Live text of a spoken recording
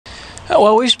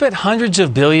Well, we've spent hundreds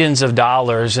of billions of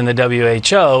dollars in the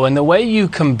WHO, and the way you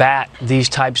combat these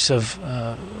types of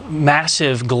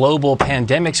massive global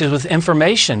pandemics is with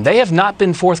information. They have not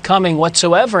been forthcoming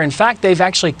whatsoever. In fact, they've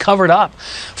actually covered up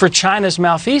for China's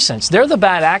malfeasance. They're the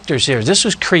bad actors here. This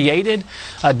was created,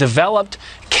 developed,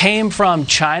 came from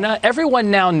China. Everyone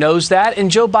now knows that,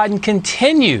 and Joe Biden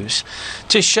continues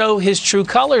to show his true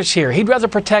colors here. He'd rather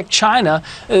protect China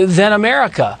than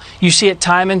America. You see it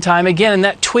time and time again, and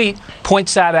that tweet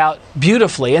points that out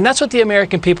beautifully. And that's what the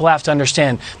American people have to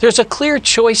understand. There's a clear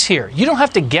choice here. You don't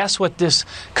have to guess what this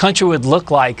country would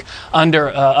look like under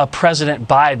a President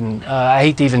Biden. I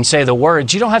hate to even say the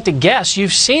words. You don't have to guess.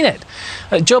 You've seen it.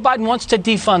 Joe Biden wants to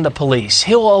defund the police.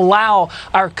 He'll allow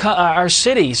our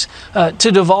cities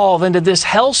to devolve into this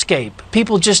hellscape.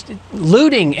 People just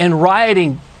looting and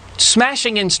rioting,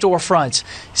 smashing in storefronts,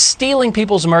 stealing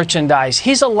people's merchandise.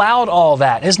 He's allowed all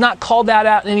that, has not called that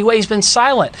out in any way. He's been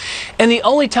silent. And the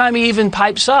only time he even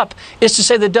pipes up is to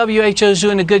say the WHO is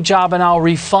doing a good job and I'll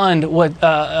refund what,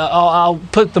 I'll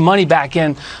put the money back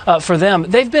in for them.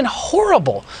 They've been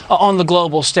horrible on the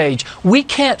global stage. We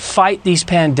can't fight these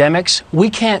pandemics. We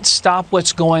can't stop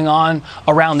what's going on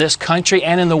around this country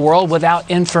and in the world without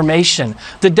information.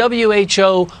 The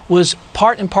WHO was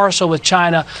part and parcel with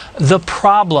China the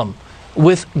problem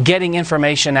with getting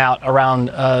information out around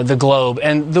the globe,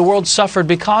 and the world suffered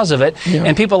because of it,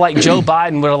 and people like Joe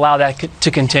Biden would allow that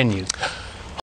to continue.